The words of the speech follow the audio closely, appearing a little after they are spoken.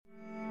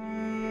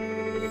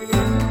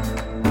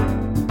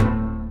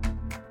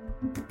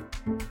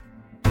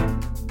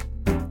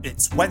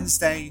It's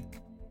Wednesday,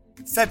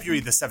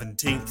 February the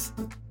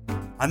 17th,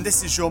 and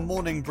this is your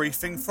morning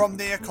briefing from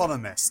The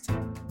Economist.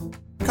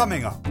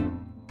 Coming up,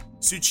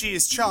 Suu Kyi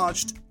is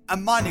charged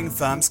and mining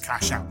firms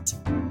cash out.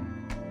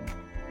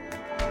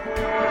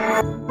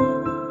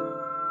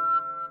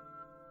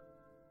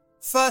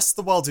 First,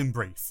 the world in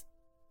brief.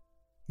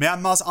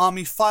 Myanmar's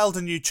army filed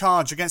a new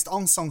charge against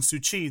Aung San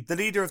Suu Kyi, the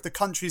leader of the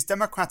country's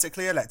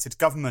democratically elected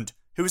government,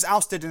 who was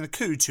ousted in a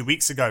coup 2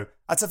 weeks ago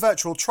at a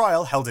virtual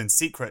trial held in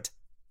secret.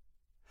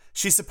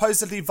 She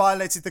supposedly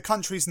violated the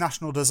country's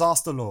national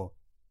disaster law.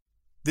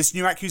 This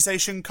new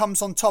accusation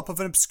comes on top of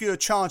an obscure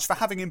charge for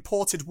having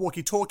imported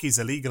walkie-talkies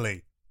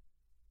illegally.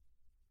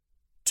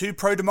 2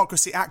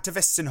 pro-democracy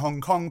activists in Hong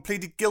Kong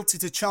pleaded guilty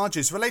to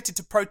charges related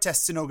to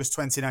protests in August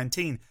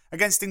 2019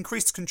 against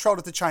increased control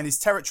of the Chinese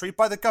territory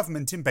by the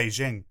government in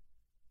Beijing.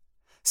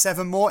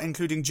 7 more,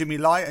 including Jimmy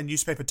Lai, a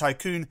newspaper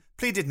tycoon,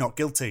 pleaded not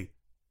guilty.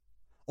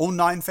 All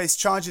 9 face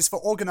charges for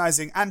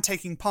organising and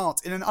taking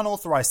part in an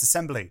unauthorised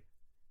assembly.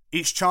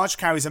 Each charge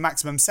carries a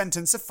maximum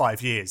sentence of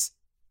 5 years.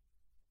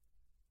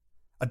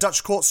 A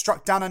Dutch court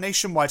struck down a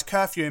nationwide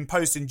curfew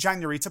imposed in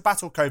January to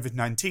battle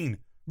COVID-19,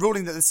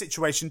 ruling that the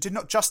situation did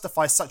not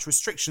justify such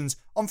restrictions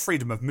on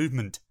freedom of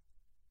movement.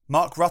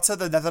 Mark Rutte,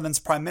 the Netherlands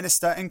Prime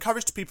Minister,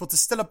 encouraged people to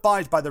still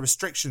abide by the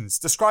restrictions,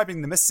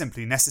 describing them as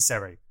simply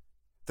necessary.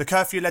 The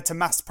curfew led to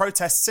mass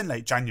protests in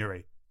late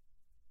January.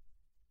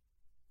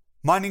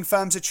 Mining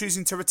firms are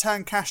choosing to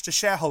return cash to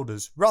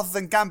shareholders rather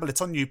than gamble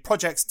it on new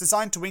projects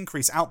designed to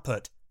increase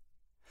output.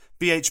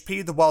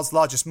 BHP, the world's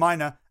largest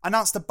miner,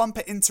 announced a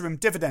bumper interim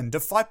dividend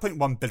of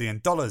 $5.1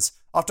 billion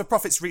after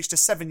profits reached a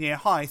 7-year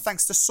high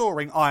thanks to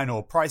soaring iron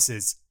ore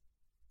prices.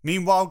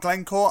 Meanwhile,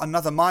 Glencore,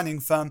 another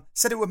mining firm,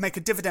 said it would make a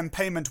dividend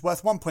payment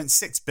worth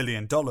 $1.6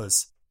 billion.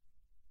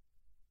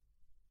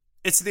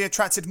 Italy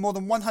attracted more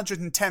than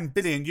 €110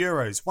 billion,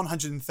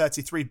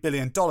 $133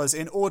 billion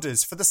in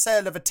orders for the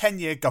sale of a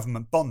 10-year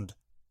government bond.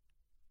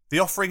 The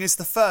offering is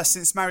the first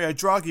since Mario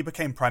Draghi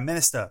became Prime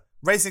Minister,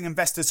 raising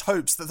investors'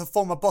 hopes that the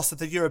former boss of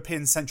the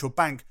European Central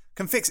Bank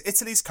can fix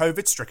Italy's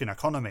COVID-stricken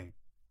economy.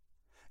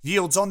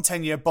 Yields on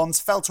 10-year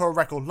bonds fell to a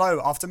record low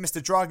after Mr.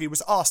 Draghi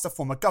was asked to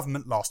form a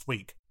government last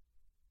week.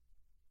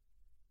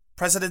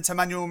 President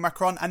Emmanuel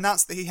Macron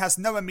announced that he has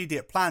no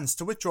immediate plans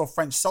to withdraw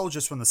French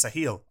soldiers from the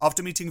Sahel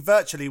after meeting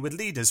virtually with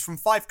leaders from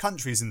 5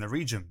 countries in the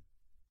region.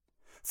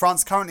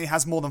 France currently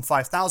has more than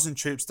 5,000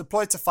 troops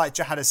deployed to fight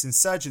jihadist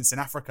insurgents in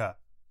Africa.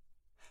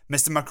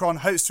 Mr. Macron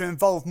hopes to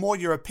involve more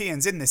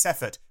Europeans in this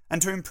effort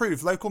and to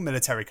improve local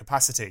military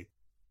capacity.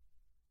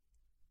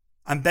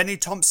 And Benny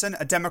Thompson,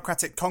 a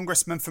Democratic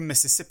congressman from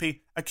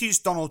Mississippi,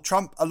 accused Donald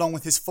Trump, along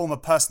with his former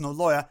personal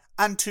lawyer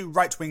and 2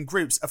 right-wing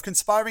groups, of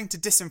conspiring to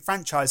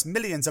disenfranchise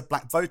millions of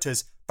black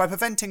voters by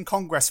preventing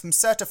Congress from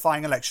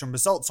certifying election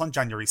results on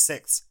January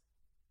 6th.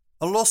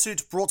 A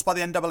lawsuit brought by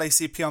the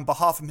NAACP on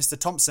behalf of Mr.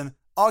 Thompson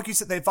argues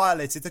that they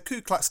violated the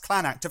Ku Klux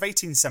Klan Act of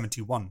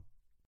 1871.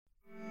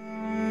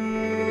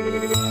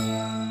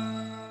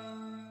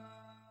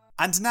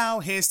 And now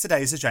here's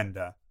today's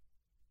agenda.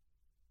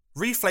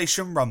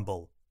 Reflation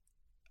rumble.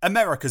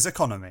 America's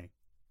economy.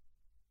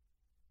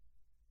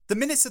 The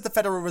minutes of the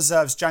Federal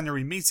Reserve's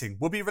January meeting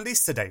will be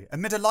released today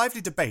amid a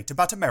lively debate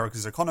about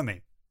America's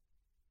economy.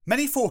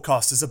 Many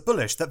forecasters are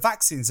bullish that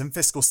vaccines and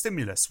fiscal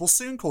stimulus will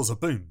soon cause a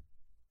boom.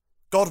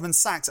 Goldman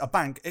Sachs, a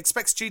bank,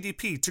 expects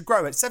GDP to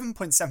grow at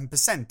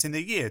 7.7% in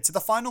the year to the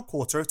final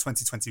quarter of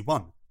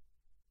 2021.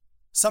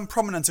 Some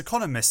prominent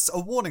economists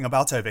are warning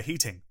about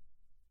overheating.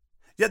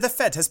 Yet the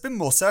Fed has been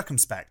more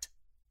circumspect.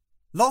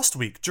 Last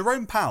week,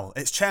 Jerome Powell,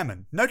 its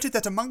chairman, noted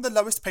that among the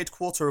lowest paid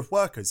quarter of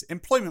workers,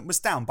 employment was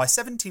down by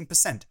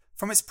 17%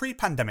 from its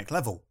pre-pandemic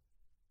level.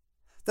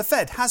 The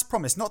Fed has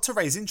promised not to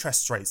raise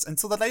interest rates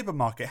until the labour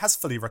market has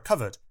fully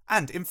recovered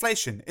and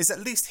inflation is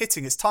at least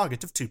hitting its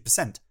target of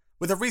 2%,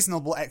 with a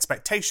reasonable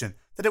expectation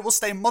that it will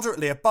stay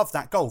moderately above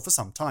that goal for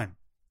some time.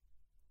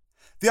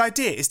 The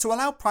idea is to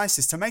allow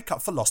prices to make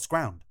up for lost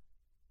ground.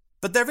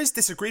 But there is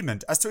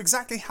disagreement as to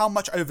exactly how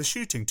much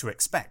overshooting to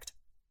expect.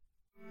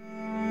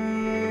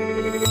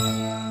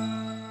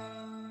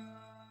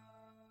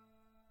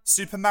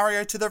 Super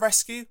Mario to the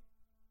rescue?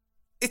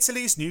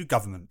 Italy's new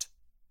government.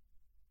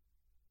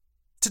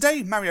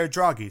 Today, Mario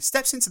Draghi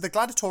steps into the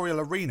gladiatorial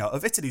arena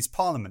of Italy's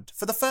parliament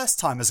for the first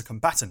time as a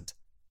combatant.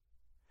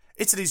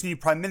 Italy's new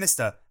Prime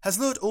Minister has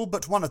lured all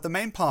but one of the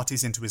main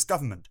parties into his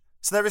government,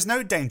 so there is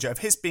no danger of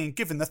his being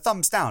given the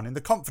thumbs down in the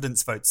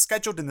confidence vote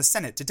scheduled in the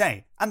Senate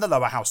today and the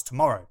lower house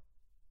tomorrow.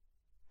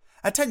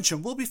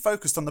 Attention will be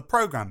focused on the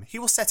programme he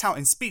will set out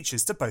in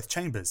speeches to both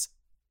chambers.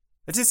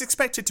 It is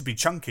expected to be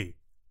chunky.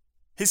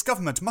 His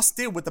government must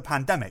deal with the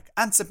pandemic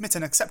and submit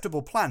an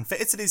acceptable plan for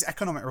Italy's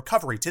economic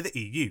recovery to the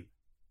EU.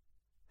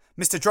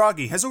 Mr.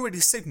 Draghi has already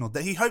signalled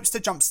that he hopes to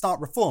jumpstart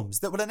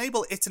reforms that will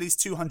enable Italy's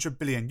 €200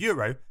 billion,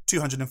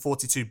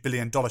 $242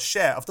 billion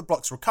share of the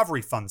bloc's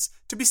recovery funds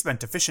to be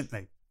spent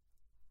efficiently.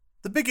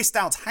 The biggest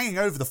doubt hanging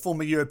over the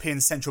former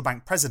European Central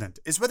Bank president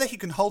is whether he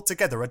can hold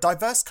together a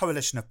diverse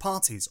coalition of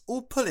parties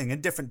all pulling in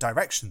different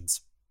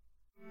directions.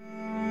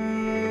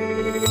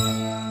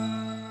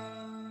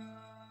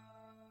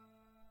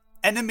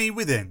 Enemy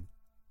within.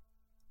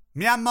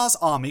 Myanmar's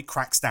army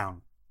cracks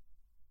down.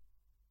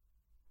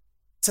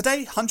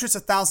 Today, hundreds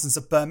of thousands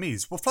of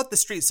Burmese will flood the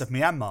streets of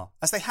Myanmar,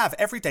 as they have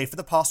every day for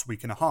the past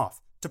week and a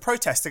half, to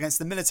protest against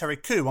the military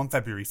coup on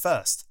February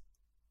 1st.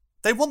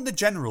 They want the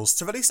generals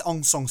to release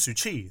Aung San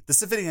Suu Kyi, the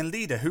civilian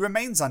leader who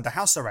remains under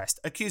house arrest,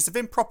 accused of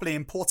improperly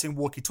importing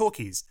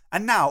walkie-talkies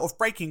and now of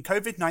breaking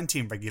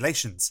COVID-19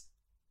 regulations.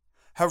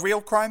 Her real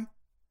crime?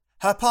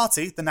 Her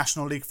party, the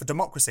National League for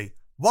Democracy,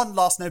 won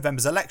last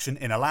November's election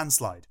in a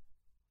landslide.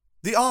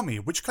 The army,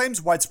 which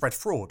claims widespread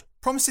fraud,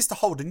 promises to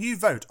hold a new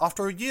vote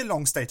after a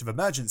year-long state of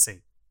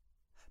emergency.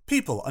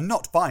 People are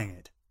not buying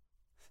it.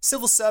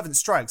 Civil servant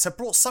strikes have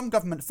brought some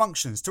government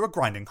functions to a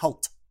grinding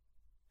halt.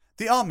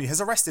 The army has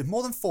arrested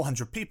more than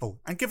 400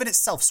 people and given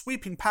itself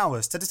sweeping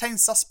powers to detain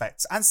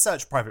suspects and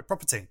search private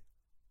property.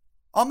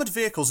 Armoured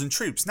vehicles and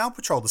troops now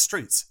patrol the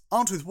streets,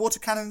 armed with water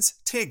cannons,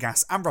 tear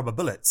gas and rubber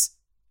bullets.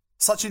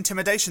 Such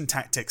intimidation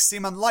tactics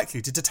seem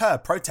unlikely to deter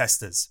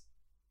protesters.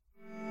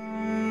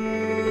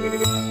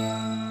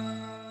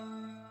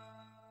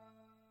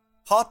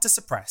 Hard to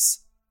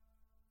suppress.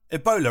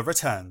 Ebola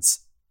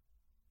returns.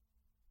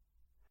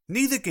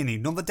 Neither Guinea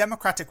nor the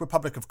Democratic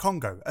Republic of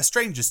Congo are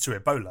strangers to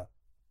Ebola.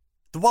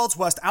 The world's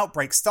worst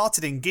outbreak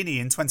started in Guinea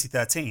in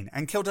 2013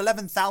 and killed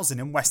 11,000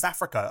 in West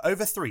Africa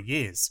over 3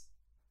 years.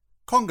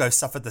 Congo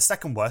suffered the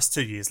second worst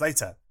 2 years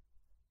later.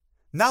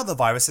 Now the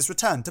virus has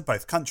returned to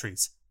both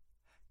countries.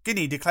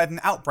 Guinea declared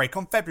an outbreak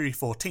on February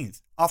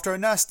 14th after a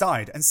nurse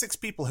died and 6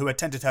 people who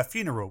attended her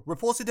funeral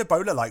reported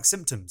Ebola-like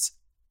symptoms.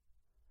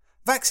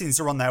 Vaccines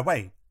are on their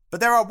way, but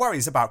there are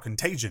worries about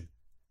contagion.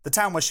 The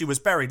town where she was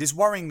buried is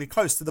worryingly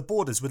close to the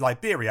borders with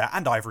Liberia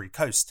and Ivory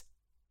Coast.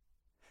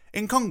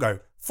 In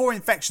Congo, 4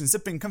 infections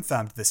have been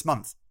confirmed this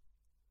month.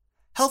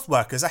 Health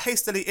workers are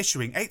hastily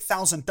issuing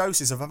 8,000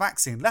 doses of a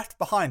vaccine left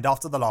behind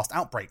after the last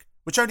outbreak,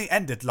 which only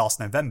ended last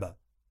November.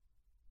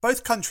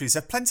 Both countries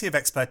have plenty of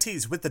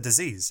expertise with the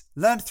disease,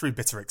 learned through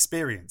bitter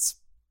experience.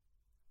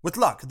 With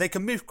luck, they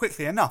can move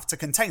quickly enough to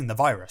contain the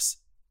virus.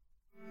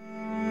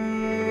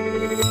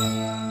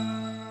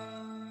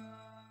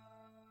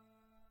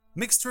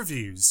 Mixed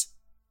reviews.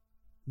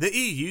 The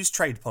EU's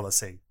trade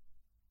policy.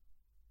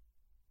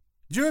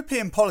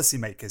 European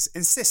policymakers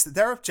insist that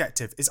their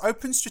objective is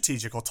open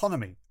strategic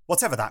autonomy,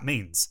 whatever that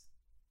means.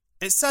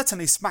 It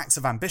certainly smacks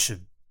of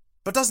ambition,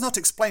 but does not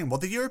explain what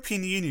the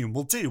European Union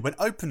will do when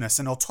openness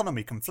and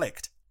autonomy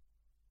conflict.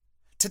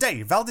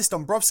 Today, Valdis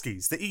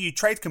Dombrovskis, the EU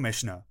Trade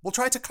Commissioner, will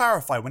try to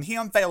clarify when he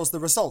unveils the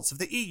results of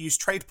the EU's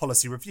trade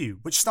policy review,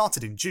 which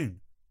started in June.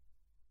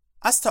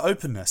 As to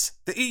openness,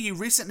 the EU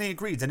recently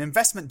agreed an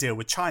investment deal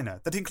with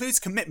China that includes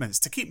commitments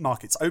to keep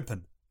markets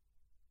open.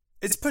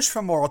 Its push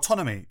for more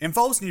autonomy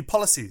involves new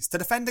policies to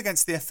defend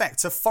against the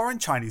effects of foreign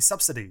Chinese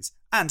subsidies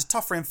and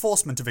tougher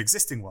enforcement of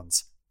existing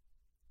ones.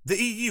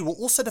 The EU will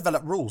also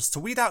develop rules to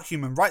weed out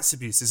human rights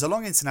abuses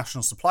along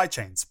international supply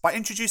chains by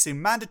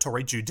introducing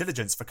mandatory due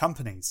diligence for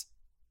companies.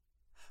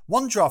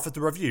 One draft of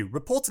the review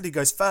reportedly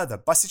goes further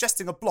by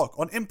suggesting a block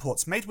on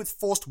imports made with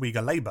forced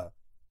Uyghur labour.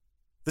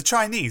 The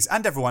Chinese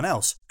and everyone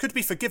else could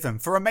be forgiven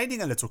for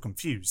remaining a little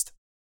confused.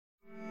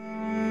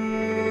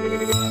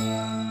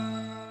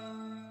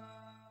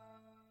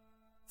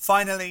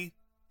 Finally,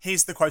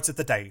 here's the quote of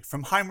the day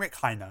from Heinrich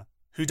Heine,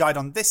 who died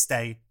on this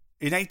day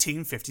in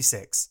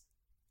 1856.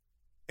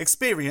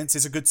 Experience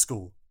is a good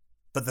school,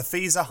 but the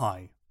fees are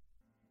high.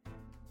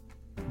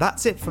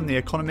 That's it from the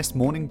Economist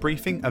morning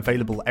briefing,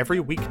 available every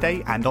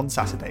weekday and on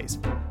Saturdays.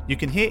 You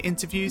can hear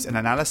interviews and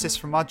analysis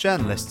from our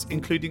journalists,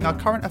 including our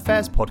current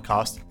affairs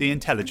podcast, The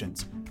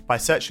Intelligence, by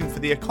searching for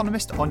The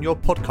Economist on your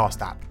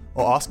podcast app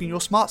or asking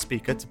your smart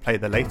speaker to play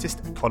the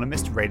latest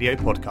Economist radio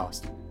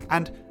podcast.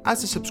 And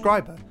as a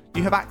subscriber,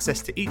 you have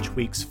access to each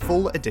week's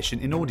full edition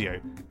in audio.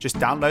 Just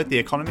download the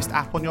Economist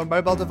app on your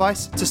mobile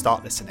device to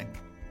start listening.